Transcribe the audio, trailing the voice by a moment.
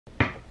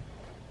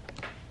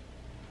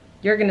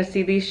You're gonna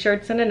see these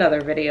shirts in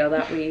another video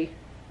that we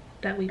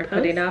are post.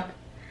 Putting up.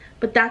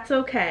 But that's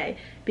okay,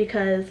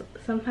 because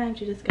sometimes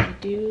you just gotta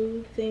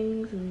do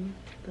things in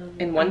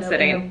one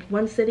sitting. In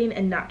one sitting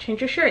and not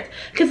change your shirts.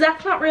 Because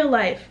that's not real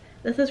life.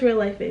 This is real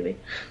life, baby.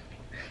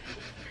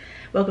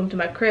 Welcome to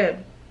my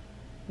crib.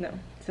 No,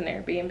 it's an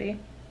Airbnb.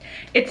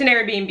 It's an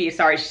Airbnb.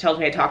 Sorry, she tells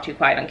me I talk too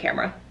quiet on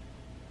camera.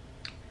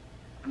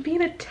 I'm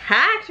being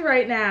attacked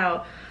right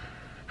now.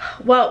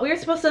 Well, we were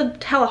supposed to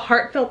tell a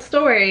heartfelt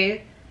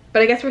story,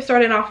 but I guess we're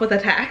starting off with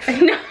attacks.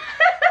 Okay,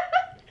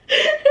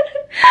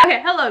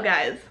 hello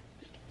guys.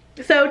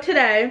 So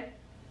today,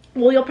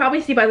 well, you'll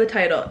probably see by the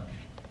title,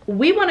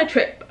 we won a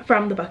trip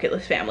from the Bucket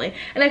List family.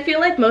 And I feel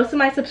like most of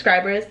my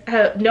subscribers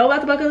know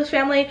about the Bucket List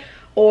family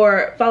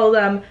or follow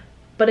them,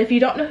 but if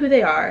you don't know who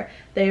they are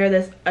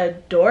this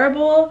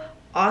adorable,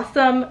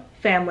 awesome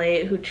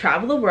family who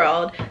travel the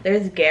world.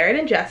 There's Garrett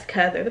and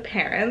Jessica, they're the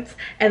parents,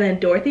 and then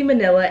Dorothy,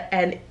 Manila,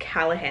 and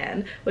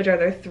Callahan, which are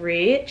their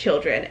 3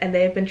 children, and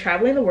they've been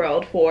traveling the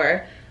world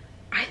for,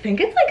 I think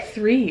it's like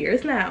 3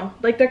 years now.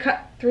 Like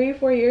they're 3 or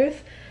 4 years?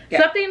 Yeah.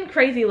 Something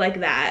crazy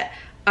like that.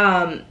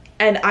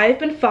 And I've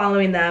been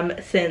following them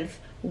since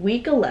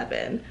week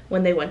 11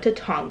 when they went to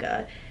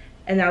Tonga,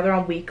 and now they're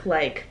on week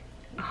like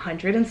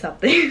 100 and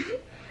something.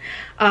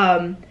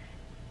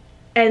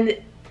 And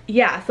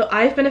yeah, so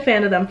I've been a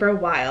fan of them for a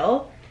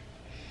while,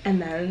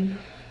 and then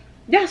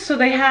yeah, so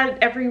they had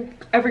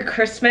every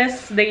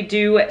Christmas they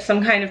do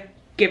some kind of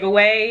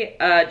giveaway.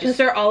 Just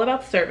they're all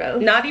about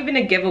service. Not even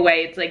a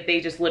giveaway. It's like they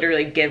just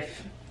literally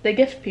give. They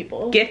gift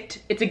people.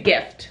 It's a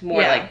gift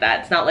more like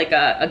that. It's not like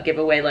a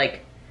giveaway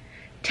like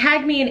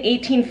tag me in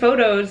 18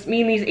 photos.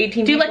 Me and these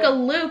 18. Do like a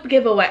loop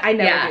giveaway. I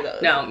never do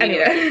those. No, me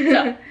neither.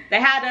 So they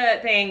had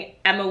a thing.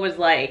 Emma was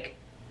like,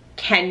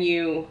 "Can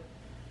you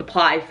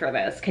apply for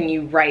this? Can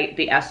you write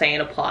the essay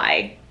and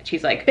apply?"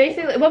 She's like,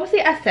 basically, what was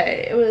the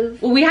essay? It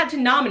was, well, we had to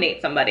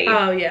nominate somebody.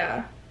 Oh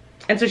yeah.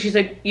 And so she's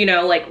like, you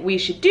know, like, we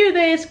should do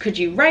this, could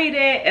you write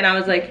it? And I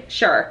was like,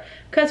 sure.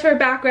 Because for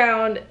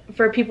background,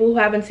 for people who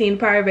haven't seen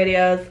prior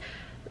videos,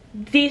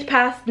 these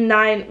past the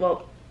 9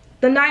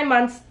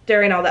 months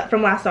during all that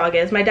from last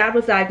August, my dad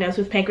was diagnosed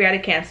with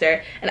pancreatic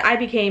cancer, and I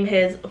became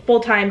his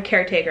full-time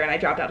caretaker, and I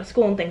dropped out of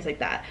school and things like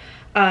that.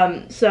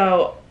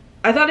 So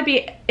I thought it'd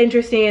be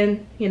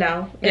interesting, you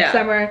know, if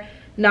Summer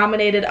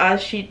nominated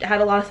us. She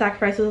had a lot of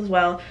sacrifices as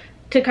well,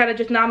 to kind of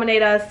just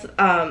nominate us,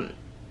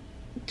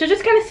 to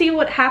just kind of see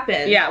what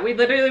happened. Yeah, we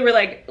literally were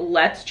like,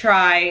 let's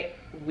try.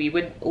 We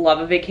would love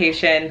a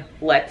vacation.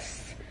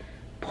 Let's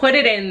put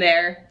it in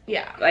there.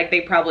 Yeah. Like,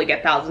 they probably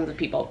get thousands of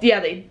people.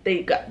 Yeah,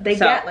 they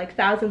get like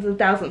thousands and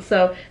thousands.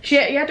 So you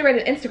had to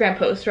write an Instagram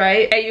post,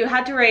 right? And you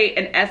had to write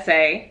an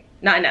essay.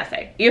 Not an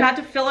essay. You had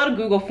to fill out a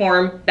Google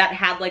form that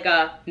had like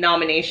a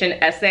nomination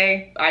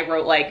essay. I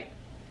wrote like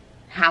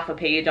half a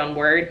page on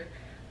Word.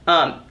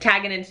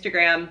 Tag an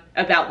Instagram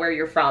about where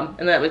you're from,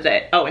 and that was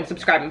it. Oh, and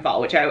subscribe and follow,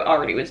 which I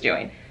already was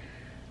doing.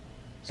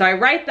 So I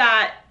write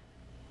that,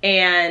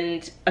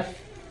 and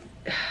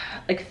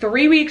like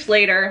 3 weeks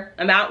later,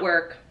 I'm at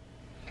work,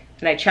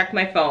 and I check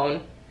my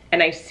phone,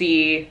 and I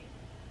see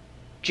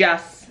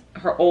Jess,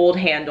 her old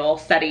handle,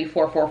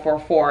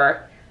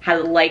 SETI4444,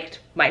 had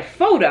liked my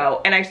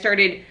photo, and I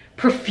started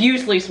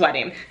profusely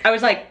sweating. I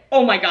was like,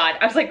 oh my God.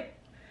 I was like,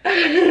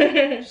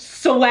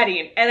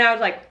 sweating. And I was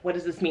like, what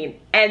does this mean?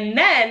 And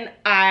then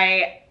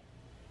I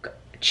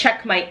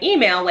check my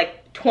email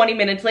like 20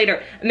 minutes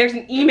later, and there's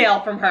an email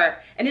from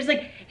her, and it's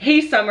like,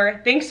 hey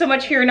Summer, thanks so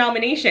much for your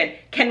nomination.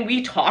 Can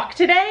we talk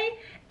today?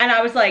 And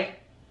I was like,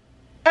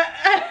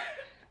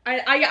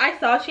 I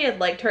saw she had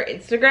liked her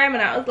Instagram,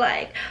 and I was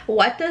like,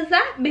 what does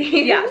that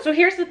mean? Yeah, so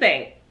here's the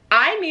thing.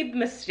 I made the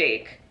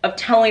mistake of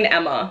telling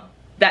Emma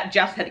that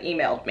Jess had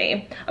emailed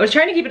me. I was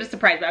trying to keep it a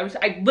surprise,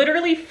 but I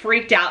literally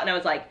freaked out, and I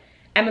was like,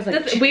 Emma's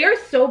like, we are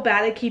so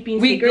bad at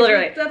keeping secrets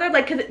with each other.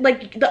 Like, cause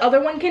like the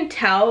other one can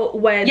tell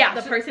when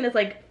the person is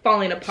like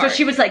falling apart. So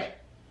she was like,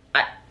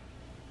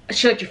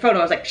 she liked your photo.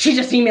 I was like, she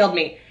just emailed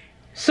me.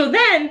 So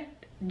then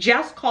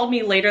Jess called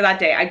me later that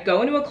day. I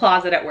go into a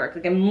closet at work.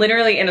 Like, I'm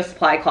literally in a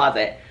supply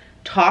closet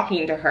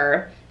talking to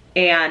her,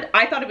 and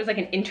I thought it was like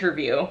an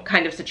interview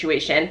kind of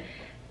situation.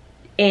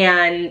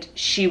 And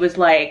she was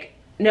like,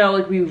 no,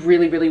 like, we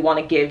really, really want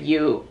to give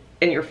you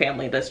and your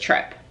family this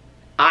trip.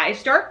 I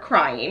start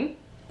crying,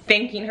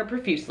 thanking her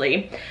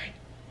profusely.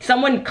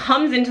 Someone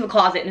comes into the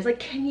closet and is like,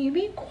 can you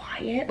be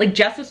quiet? Like,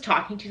 Jess was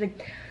talking. She's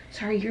like,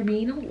 sorry, you're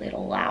being a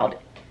little loud.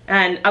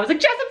 And I was like,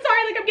 Jess, I'm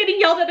sorry. Like, I'm getting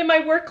yelled at in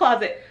my work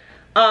closet.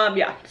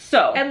 Yeah,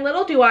 so. And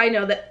little do I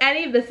know that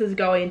any of this is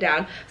going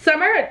down.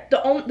 Summer,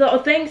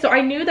 the thing, so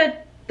I knew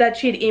that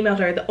she had emailed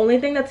her. The only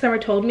thing that Summer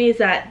told me is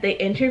that they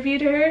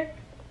interviewed her,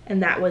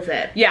 and that was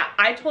it. Yeah,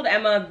 I told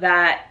Emma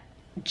that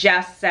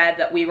Jess said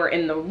that we were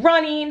in the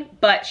running,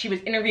 but she was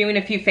interviewing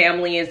a few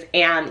families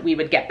and we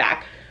would get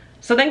back.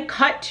 So then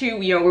cut to,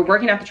 you know, we're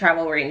working out the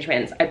travel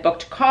arrangements. I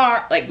booked a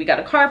car, like, we got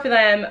a car for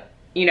them,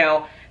 you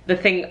know,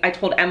 the thing I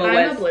told Emma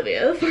I'm was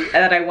oblivious.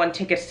 that I won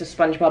tickets to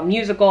SpongeBob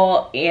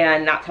Musical,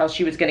 and that's how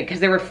she was gonna, because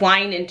they were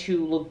flying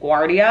into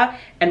LaGuardia,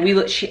 and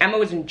Emma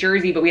was in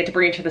Jersey, but we had to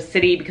bring her to the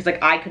city because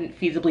like I couldn't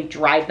feasibly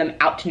drive them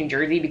out to New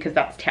Jersey because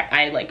that's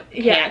I like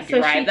can't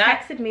drive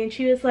that. So she texted me and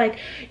she was like,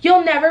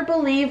 "You'll never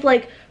believe,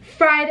 like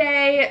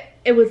Friday."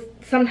 It was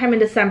sometime in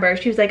December.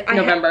 She was like,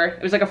 November.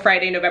 It was like a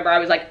Friday in November. I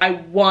was like, I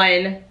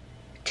won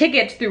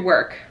tickets through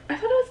work. I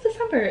thought it was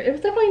December. It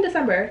was definitely in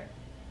December.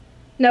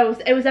 No,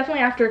 it was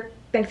definitely after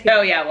Thanksgiving.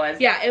 Oh yeah, it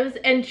was. Yeah, it was,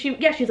 and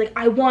she's like,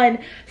 I won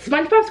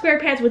SpongeBob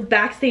SquarePants with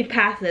backstage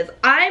passes.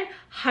 I'm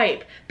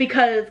hype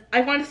because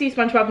I want to see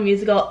SpongeBob the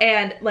musical,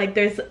 and like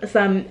there's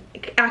some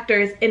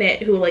actors in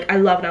it who like I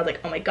love, and I was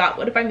like, oh my god,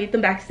 what if I meet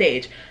them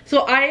backstage?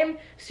 So I am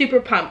super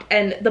pumped,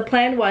 and the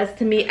plan was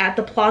to meet at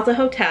the Plaza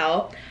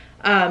Hotel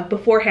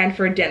beforehand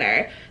for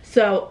dinner.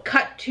 So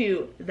cut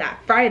to that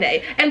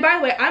Friday. And by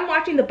the way, I'm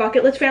watching the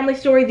Bucket List Family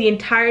story the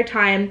entire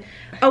time.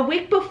 A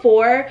week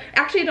before,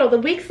 actually no, the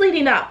weeks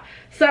leading up,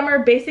 Summer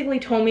basically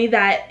told me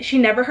that she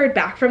never heard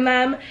back from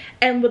them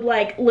and would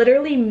like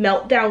literally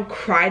melt down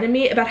cry to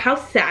me about how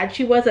sad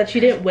she was that she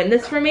didn't win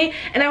this for me.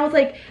 And I was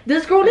like,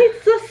 this girl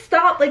needs to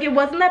stop. Like it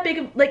wasn't that big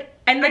of, like,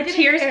 and the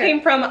tears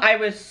came from I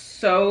was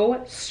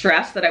so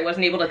stressed that I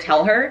wasn't able to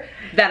tell her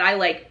that I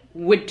like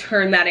would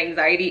turn that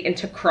anxiety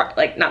into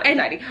like not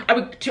anxiety. I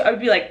would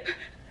be like,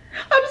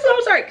 I'm so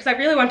sorry, because I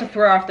really wanted to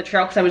throw her off the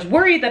trail because I was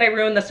worried that I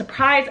ruined the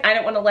surprise. I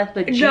didn't want to let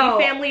the G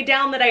family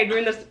down that I had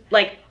ruined this,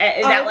 like,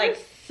 that like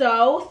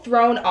so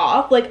thrown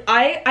off. Like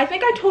I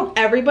think I told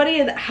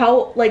everybody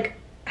how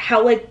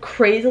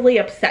crazily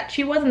upset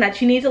she was and that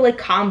she needed to like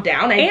calm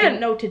down. I didn't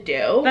know what to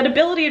do. That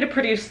ability to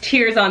produce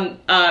tears on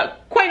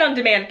quite on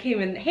demand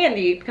came in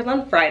handy because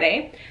on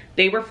Friday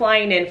they were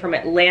flying in from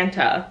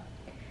Atlanta.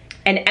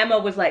 And Emma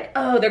was like,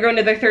 oh, they're going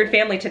to their third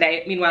family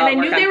today. Meanwhile, and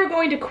I knew they were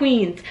going to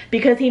Queens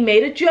because he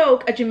made a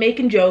joke, a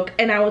Jamaican joke,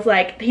 and I was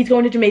like, he's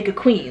going to Jamaica,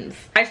 Queens.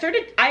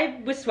 I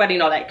was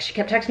sweating all that. She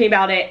kept texting me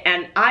about it,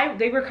 and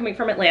they were coming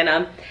from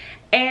Atlanta.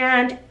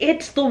 And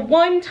it's the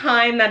one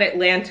time that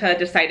Atlanta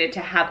decided to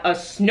have a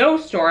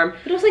snowstorm.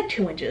 But it was like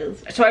 2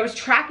 inches. So I was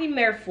tracking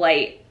their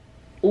flight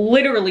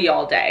literally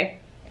all day.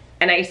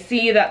 And I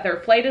see that their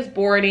flight is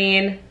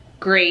boarding,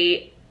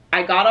 great.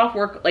 I got off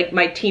work, like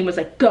my team was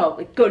like, go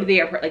to the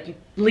airport, like you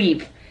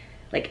leave.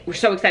 Like, we're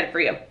so excited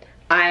for you.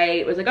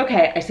 I was like,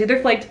 okay, I see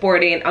their flight's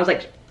boarding. I was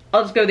like,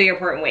 I'll just go to the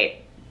airport and wait.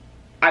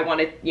 I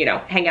wanted, you know,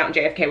 hang out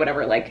in JFK,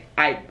 whatever. Like,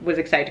 I was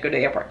excited to go to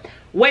the airport.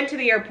 Went to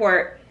the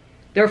airport.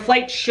 Their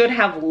flight should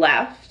have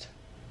left.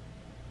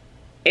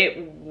 It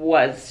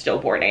was still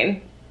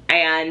boarding.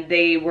 And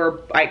they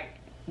were,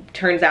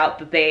 turns out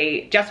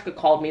that Jessica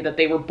called me that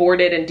they were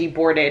boarded and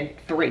deboarded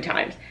 3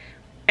 times.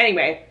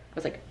 Anyway, I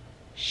was like,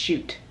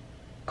 shoot.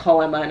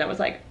 Call Emma, and I was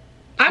like,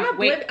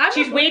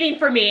 she's waiting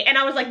for me, and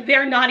I was like,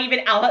 they're not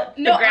even out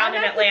the ground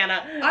in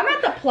Atlanta. I'm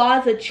at the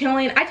Plaza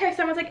chilling. I texted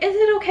her, I was like, is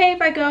it okay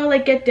if I go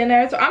like get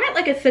dinner? So I'm at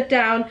like a sit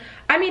down,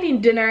 I'm eating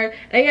dinner,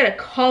 and I get a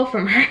call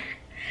from her.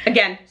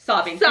 Again,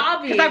 sobbing.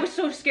 Because I was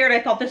so scared I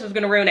thought this was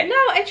gonna ruin it.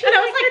 No, and she was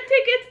like, the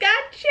tickets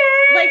got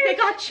changed. Like, they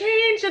got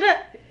changed,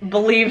 and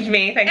believed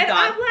me, thank God. And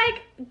I'm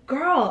like,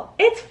 girl,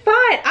 it's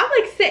fine. I'm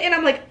like sitting,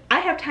 I'm like, I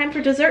have time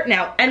for dessert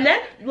now. And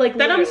then, like,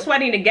 then I'm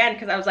sweating again,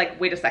 because I was like,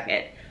 wait a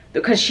second.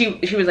 Because she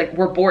was like,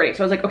 we're boarding.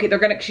 So I was like,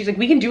 okay, she's like,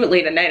 we can do it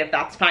late at night if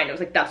that's fine. I was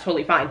like, that's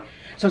totally fine.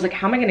 So I was like,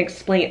 how am I gonna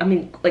explain? I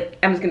mean, like,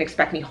 Emma's gonna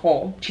expect me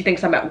home. She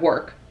thinks I'm at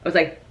work. I was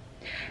like,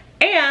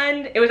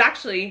 and it was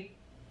actually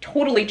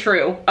totally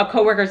true. A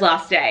coworker's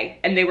last day,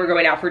 and they were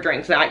going out for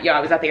drinks. And I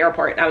was at the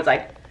airport, and I was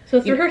like,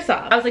 so through her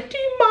sob, I was like, do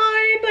you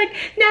mind, like,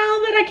 now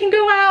that I can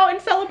go out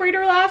and celebrate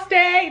her last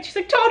day? And she's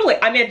like, totally.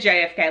 I'm at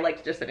JFK,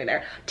 like, just sitting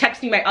there,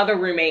 texting my other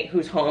roommate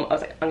who's home. I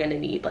was like, I'm gonna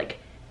need, like,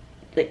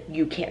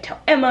 you can't tell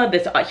Emma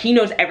this, he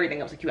knows everything.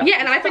 I was like, you have to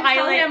and I've been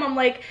telling him, I'm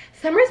like,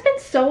 Summer's been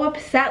so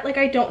upset, like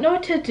I don't know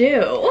what to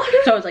do.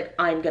 So I was like,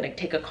 I'm gonna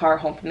take a car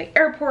home from the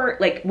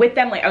airport, like with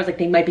them. Like I was like,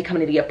 they might be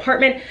coming to the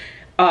apartment.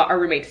 Our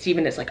roommate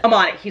Steven is like, I'm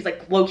on it. He's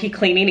like low-key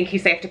cleaning in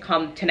case they have to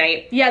come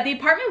tonight. Yeah, the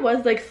apartment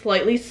was like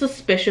slightly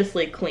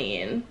suspiciously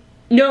clean.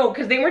 No,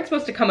 because they weren't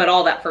supposed to come at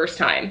all that first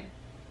time.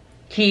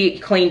 He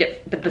cleaned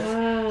it, but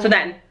so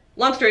then,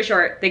 long story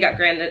short, they got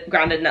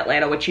grounded in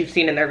Atlanta, which you've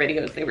seen in their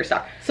videos. They were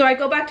stuck. So I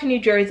go back to New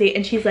Jersey,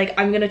 and she's like,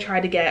 I'm gonna try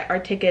to get our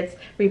tickets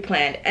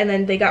replanned. And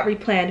then they got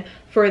replanned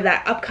for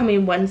that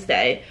upcoming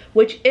Wednesday,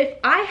 which if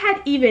I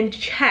had even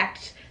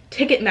checked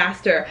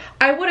Ticketmaster,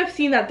 I would have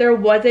seen that there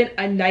wasn't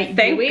a night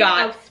viewing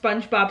of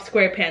SpongeBob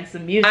SquarePants the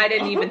musical. I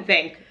didn't even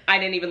think. I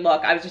didn't even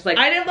look. I was just like,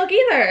 I didn't look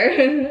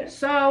either.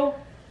 So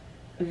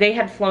they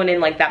had flown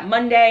in like that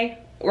Monday.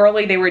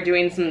 Early, they were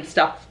doing some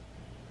stuff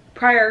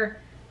prior.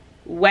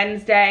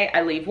 Wednesday,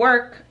 I leave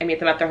work. I meet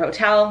them at their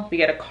hotel. We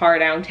get a car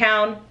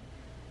downtown.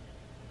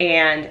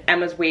 And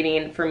Emma's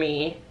waiting for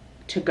me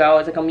to go. I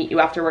was like, I'll meet you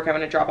after work. I'm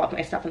going to drop off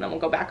my stuff, and then we'll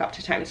go back up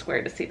to Times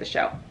Square to see the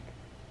show.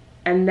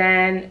 And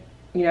then,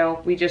 you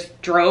know, we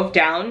just drove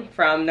down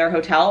from their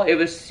hotel. It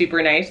was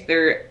super nice.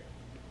 They're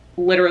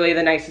literally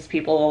the nicest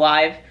people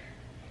alive.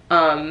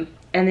 And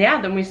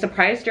yeah, then we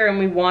surprised her, and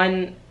we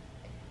won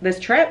this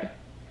trip.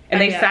 And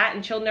they yeah. sat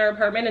and chilled in their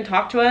apartment and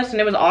talked to us, and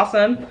it was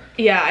awesome.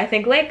 Yeah, I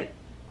think, like,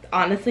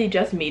 honestly,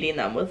 just meeting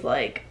them was,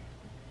 like,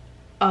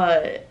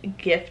 a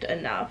gift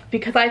enough.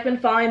 Because I've been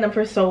following them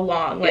for so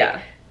long. Like,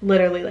 yeah.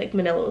 literally, like,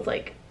 Manila was,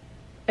 like,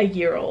 a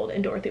year old,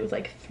 and Dorothy was,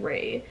 like,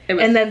 3. It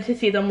was, and then to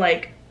see them,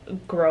 like,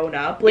 grown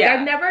up. Like,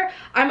 yeah.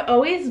 I'm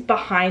always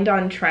behind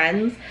on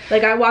trends.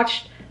 Like, I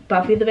watched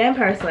Buffy the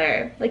Vampire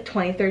Slayer, like,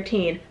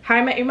 2013. How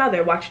I Met Your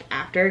Mother, watched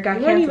after it got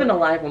canceled. You weren't even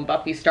alive when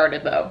Buffy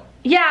started, though.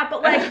 Yeah,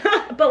 but,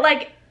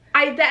 like,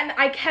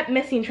 I kept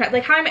missing trends.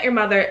 Like, How I Met Your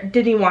Mother,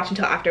 didn't even watch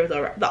until after it was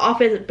over. The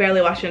Office,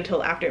 barely watched it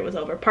until after it was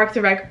over. Parks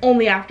and Rec,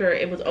 only after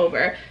it was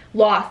over.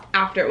 Lost,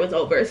 after it was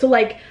over. So,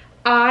 like,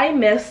 I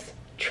miss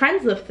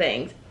trends of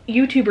things.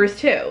 YouTubers,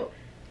 too.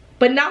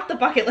 But not the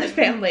Bucket List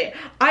family.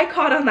 I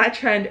caught on that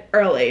trend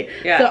early.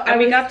 Yeah, so and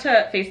we got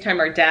to FaceTime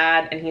our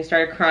dad, and he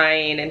started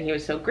crying, and he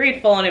was so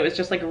grateful, and it was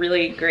just, like,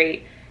 really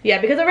great. Yeah,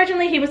 because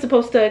originally he was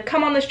supposed to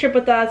come on this trip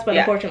with us, but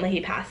yeah. unfortunately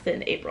he passed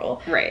in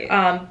April. Right.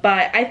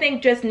 But I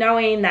think just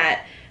knowing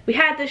that we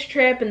had this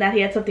trip and that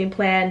he had something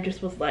planned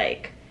just was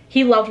like,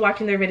 he loved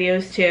watching their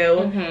videos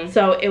too.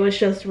 So it was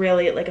just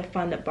really like a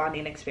fun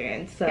bonding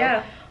experience. So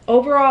yeah.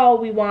 Overall,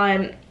 we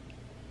won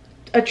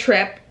a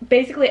trip,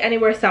 basically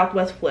anywhere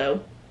Southwest flew.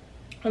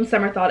 And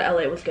Summer thought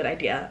LA was a good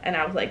idea, and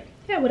I was like,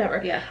 yeah,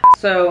 whatever. Yeah.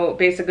 So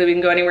basically we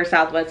can go anywhere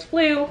Southwest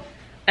flew,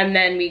 and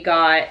then we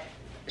got...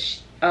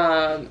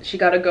 she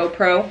got a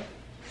GoPro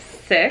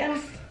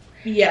 6.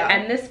 Yeah.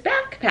 And this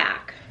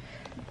backpack.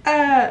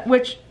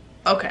 Which,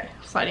 okay,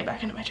 sliding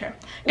back into my chair.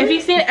 If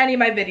you've seen any of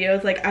my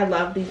videos, like, I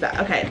love these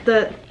okay,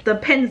 the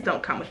pins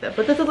don't come with it,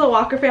 but this is a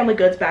Walker Family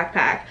Goods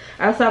backpack.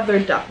 I also have their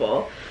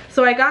duffel.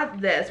 So I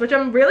got this, which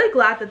I'm really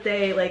glad that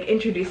they, like,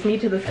 introduced me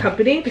to this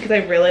company because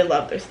I really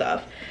love their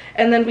stuff.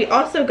 And then we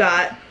also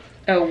got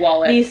a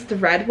wallet. These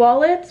thread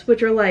wallets,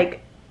 which are,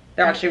 like...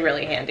 They're actually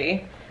really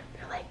handy.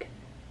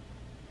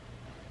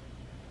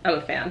 I'm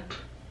a fan.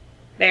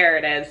 There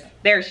it is.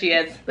 There she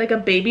is. Like a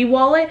baby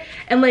wallet.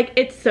 And like,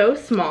 it's so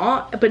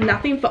small, but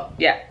nothing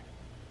yeah.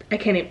 I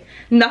can't even.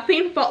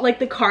 Nothing fall. Like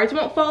the cards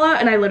won't fall out.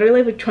 And I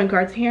literally have like 20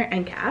 cards here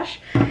and cash.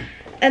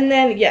 And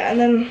then, yeah. And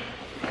then,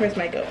 where's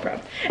my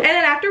GoPro? And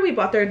then after we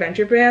bought their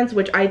adventure brands,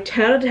 which I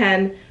 10 out of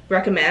 10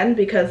 recommend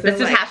because this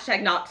is like,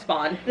 hashtag not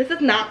Spawn. This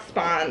is not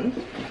Spawn.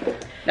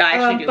 No, I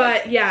actually do.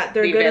 But yeah,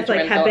 they're good as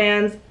like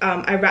headbands.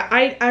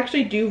 I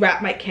actually do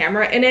wrap my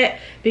camera in it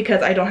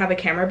because I don't have a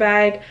camera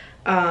bag.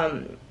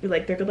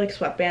 Like they're good like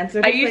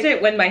sweatbands. I use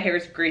it when my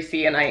hair's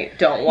greasy and I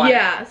don't want.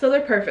 Yeah, so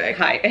they're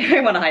perfect. I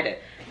want to hide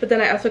it. But then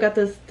I also got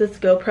this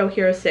GoPro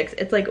Hero 6.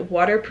 It's like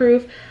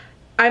waterproof.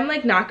 I'm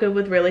like not good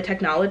with really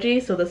technology,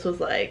 so this was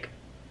like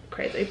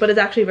crazy. But it's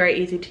actually very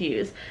easy to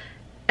use.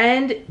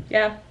 And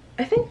yeah,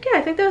 I think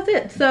that was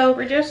it. So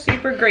we're just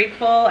super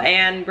grateful,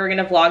 and we're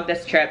gonna vlog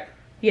this trip.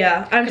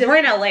 Yeah, we're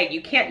in LA,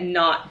 you can't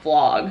not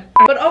vlog.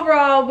 But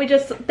overall, we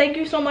just thank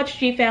you so much,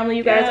 G family.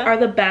 You guys are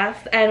the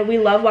best, and we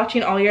love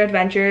watching all your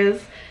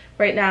adventures.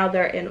 Right now,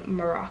 they're in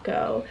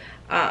Morocco,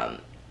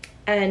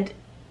 and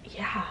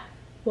yeah,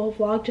 we'll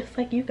vlog just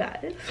like you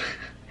guys.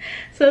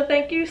 So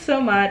thank you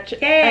so much.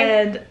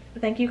 Yay. And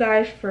thank you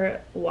guys for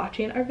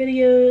watching our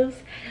videos.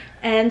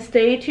 And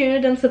stay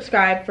tuned and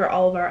subscribe for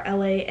all of our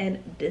LA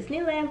and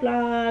Disneyland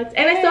vlogs.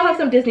 And I still have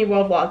some Disney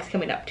World vlogs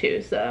coming up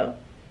too, so.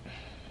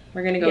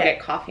 We're gonna go get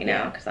coffee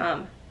now, because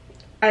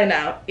I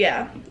know,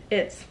 yeah.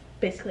 It's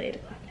basically 8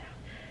 o'clock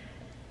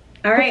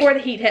now. All right. Before the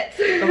heat hits.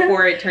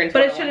 Before it turns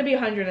But it shouldn't be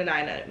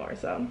 109 anymore,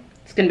 so.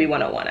 It's gonna be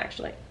 101,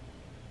 actually.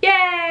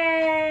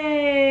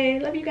 Yay!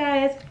 Love you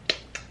guys.